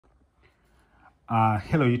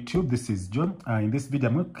Hello YouTube, this is John. In this video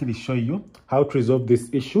I'm going to quickly show you how to resolve this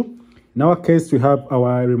issue. In our case we have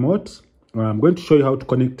our remote. I'm going to show you how to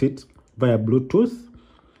connect it via Bluetooth,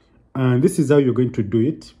 and this is how you're going to do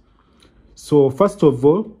it. So first of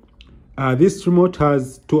all, this remote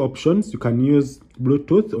has two options. You can use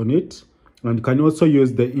Bluetooth on it, and you can also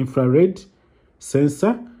use the infrared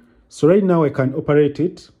sensor. So right now I can operate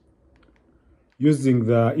it using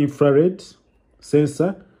the infrared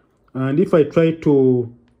sensor. And if I try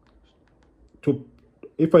to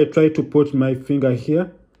put my finger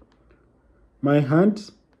here, my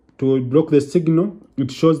hand, to block the signal, it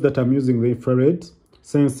shows that I'm using the infrared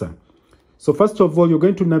sensor. So first of all, you're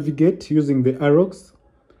going to navigate using the arrows.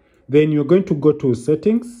 Then you're going to go to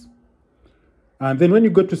settings. And then when you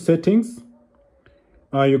go to settings,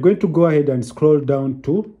 you're going to go ahead and scroll down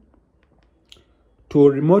to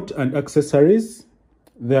remote and accessories.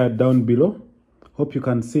 They are down below. Hope you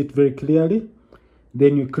can see it very clearly.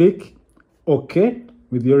 Then you click OK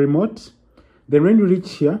with your remote. Then when you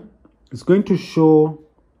reach here, it's going to show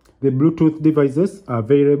the Bluetooth devices are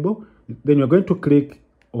available. Then you're going to click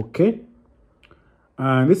OK.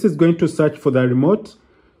 And this is going to search for the remote.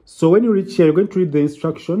 So when you reach here, you're going to read the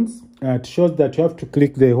instructions. It shows that you have to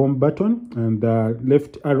click the home button and the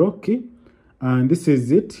left arrow key. And this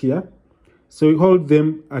is it here. So you hold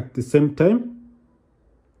them at the same time.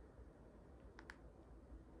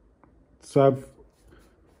 So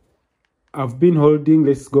I've been holding.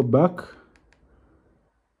 Let's go back.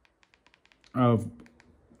 I've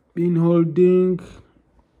been holding.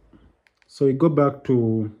 So we go back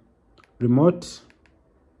to remote.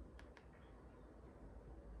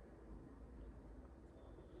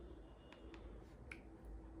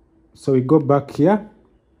 So we go back here.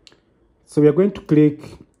 So we are going to click.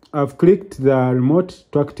 I've clicked the remote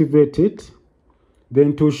to activate it.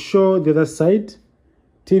 Then to show the other side,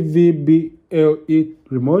 TVBLE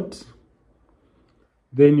remote.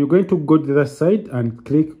 Then you're going to go to the other side and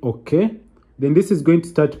click OK. Then this is going to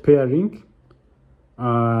start pairing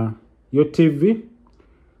your TV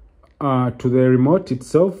to the remote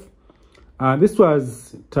itself.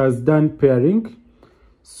 It has done pairing.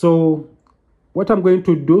 So what I'm going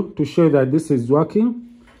to do to show that this is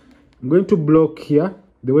working, I'm going to block here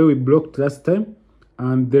the way we blocked last time,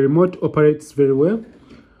 and the remote operates very well.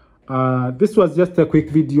 This was just a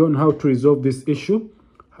quick video on how to resolve this issue,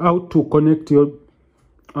 how to connect your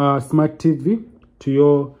smart TV to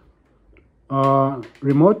your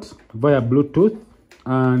remote via Bluetooth.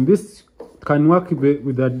 And this can work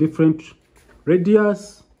with a different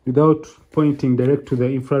radius without pointing direct to the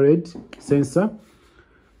infrared sensor.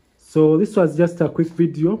 So this was just a quick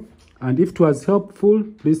video, and if it was helpful,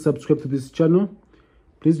 please subscribe to this channel.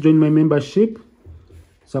 Please join my membership.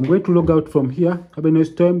 So I'm going to log out from here. Have a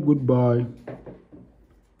nice time. Goodbye.